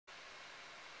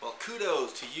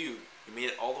Kudos to you. You made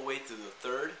it all the way through the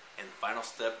third and final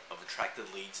step of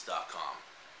AttractedLeads.com.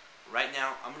 Right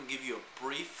now, I'm going to give you a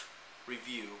brief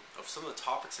review of some of the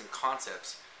topics and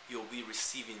concepts you'll be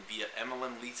receiving via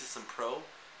MLM Lead System Pro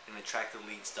and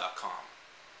AttractedLeads.com.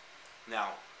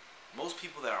 Now, most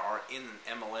people that are in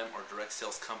an MLM or direct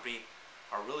sales company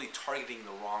are really targeting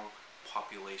the wrong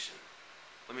population.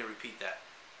 Let me repeat that.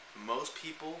 Most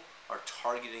people are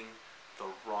targeting the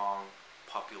wrong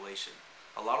population.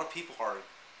 A lot of people are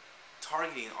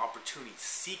targeting opportunity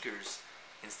seekers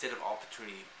instead of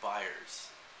opportunity buyers.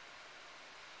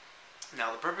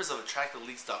 Now, the purpose of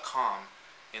AttractedLeads.com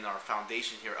in our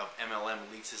foundation here of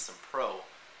MLM Lead System Pro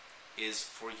is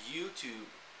for you to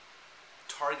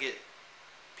target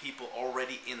people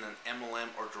already in an MLM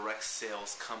or direct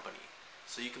sales company,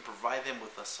 so you can provide them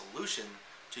with a solution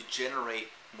to generate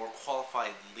more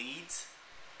qualified leads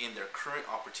in their current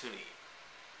opportunity.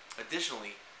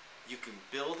 Additionally, you can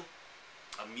build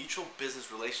a mutual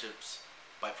business relationships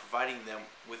by providing them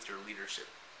with your leadership.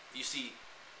 You see,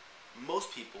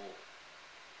 most people,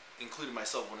 including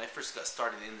myself, when I first got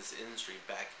started in this industry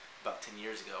back about 10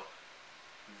 years ago,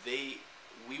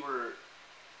 we were,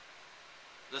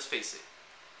 let's face it,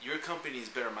 your company is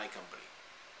better than my company.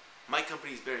 My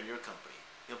company is better than your company.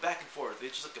 You know, back and forth.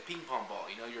 It's just like a ping pong ball.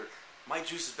 You know, my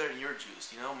juice is better than your juice.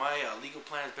 You know, my legal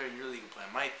plan is better than your legal plan.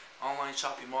 My online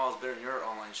shopping mall is better than your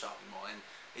online shopping mall. And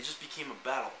it just became a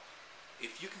battle.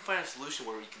 If you can find a solution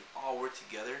where we can all work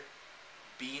together,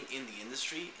 being in the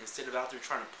industry, instead of out there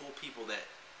trying to pull people that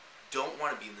don't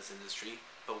want to be in this industry,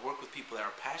 but work with people that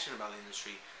are passionate about the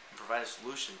industry and provide a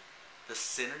solution, the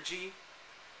synergy,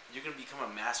 you're going to become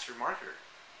a master marketer.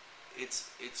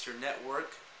 It's your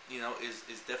network, you know,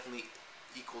 is definitely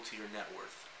equal to your net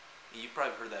worth. And you've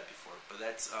probably heard that before, but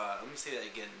that's let me say that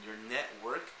again. Your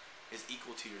network is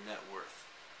equal to your net worth.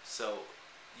 So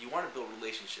you want to build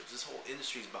relationships. This whole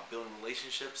industry is about building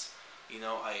relationships. You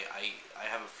know, I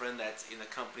have a friend that's in a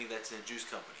company that's in a juice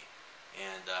company,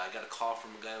 and I got a call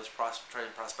from a guy that was trying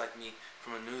to prospect me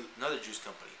from another juice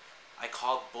company. I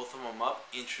called both of them up,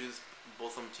 introduced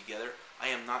both of them together. I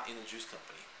am not in a juice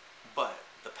company, but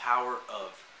the power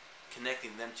of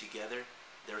connecting them together,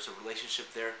 there's a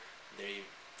relationship there. They've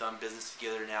done business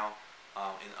together now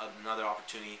in another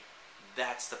opportunity.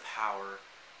 That's the power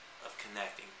of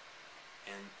connecting.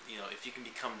 And you know, if you can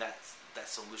become that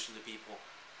solution to people,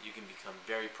 you can become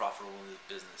very profitable in this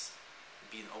business.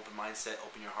 Be an open mindset,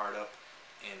 open your heart up,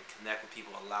 and connect with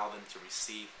people. Allow them to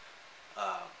receive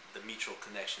the mutual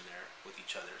connection there with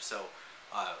each other. So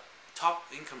top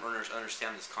income earners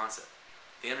understand this concept.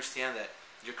 They understand that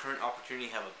your current opportunity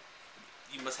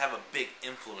you must have a big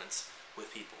influence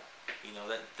with people. You know,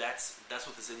 that's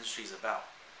what this industry is about.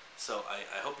 So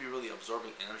I hope you're really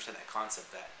absorbing and understand that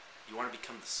concept, that you want to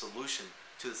become the solution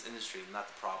to this industry, not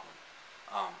the problem.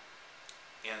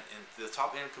 And the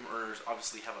top income earners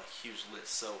obviously have a huge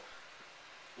list. So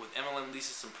with MLM Lead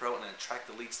System Pro and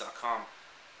AttractedLeads.com,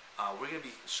 we're going to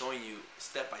be showing you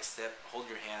step by step, hold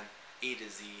your hand, A to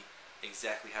Z,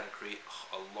 exactly how to create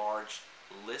a large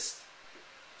list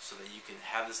so that you can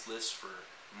have this list for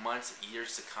months,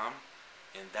 years to come,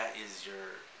 and that is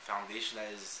your foundation.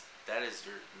 That is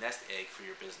your nest egg for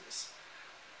your business.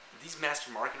 These master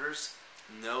marketers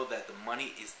know that the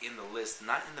money is in the list,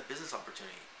 not in the business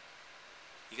opportunity.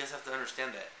 You guys have to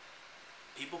understand that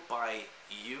people buy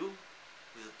you.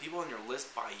 The people on your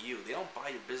list buy you. They don't buy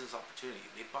your business opportunity.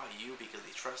 They buy you because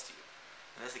they trust you.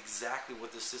 And that's exactly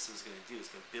what this system is going to do. It's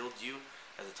going to build you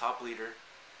as a top leader,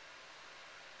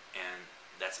 and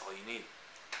that's all you need.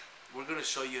 We're going to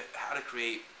show you how to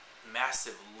create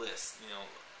massive lists, you know,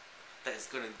 that is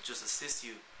going to just assist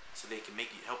you so they can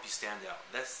help you stand out.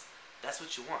 That's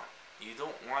what you want. You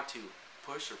don't want to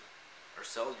push or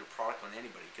sell your product on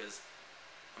anybody, because,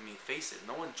 I mean, face it,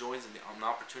 no one joins an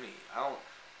opportunity.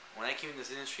 When I came in this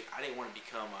industry, I didn't want to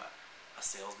become a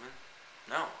salesman.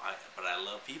 No, but I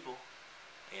love people,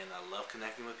 and I love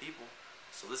connecting with people.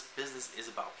 So this business is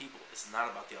about people. It's not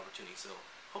about the opportunity. So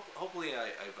hopefully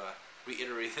I've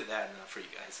reiterated that enough for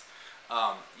you guys.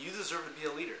 You deserve to be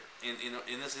a leader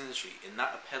in this industry and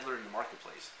not a peddler in the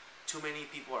marketplace. Too many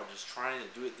people are just trying to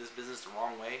do this business the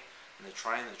wrong way, and they're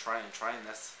trying, and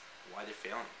that's why they're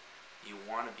failing. You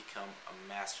want to become a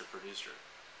master producer.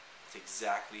 It's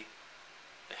exactly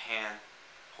the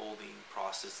hand-holding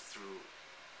process through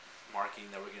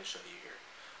marketing that we're going to show you here.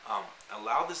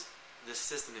 Allow this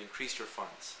system to increase your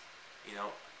funds. You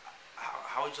know,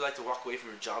 how would you like to walk away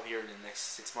from your job here in the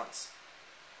next 6 months?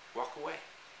 Walk away.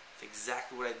 It's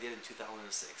exactly what I did in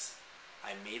 2006.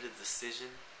 I made a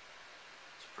decision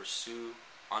to pursue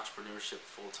entrepreneurship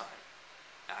full-time,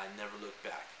 and I never looked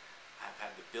back. I've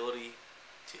had the ability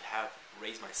to have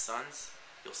raise my sons.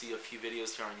 You'll see a few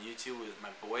videos here on YouTube with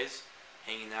my boys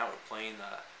hanging out. We're playing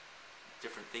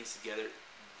different things together.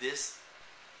 This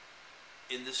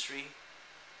industry,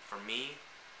 for me,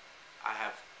 I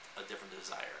have a different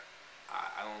desire.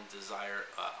 I don't desire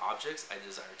objects. I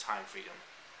desire time freedom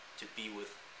to be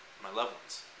with my loved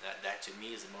ones. That to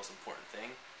me is the most important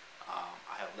thing.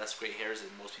 I have less gray hairs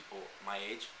than most people my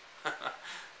age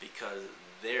because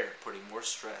they're putting more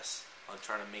stress on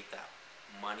trying to make that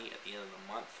money at the end of the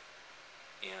month,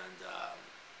 and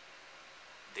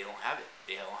they don't have it.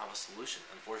 They don't have a solution.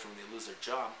 Unfortunately, when they lose their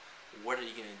job, what are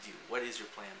you going to do? What is your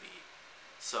plan B?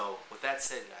 So with that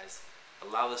said, guys,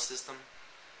 allow the system,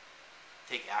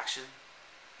 take action,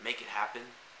 make it happen.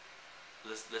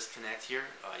 Let's connect here.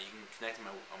 You can connect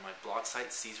on my blog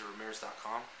site,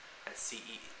 CesarRamirez.com. That's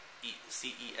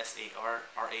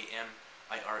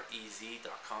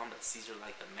CesarRamirez.com. That's Caesar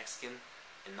like the Mexican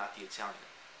and not the Italian.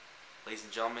 Ladies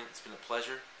and gentlemen, it's been a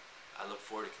pleasure. I look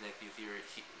forward to connecting with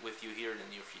you here in the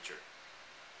near future.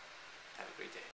 Have a great day.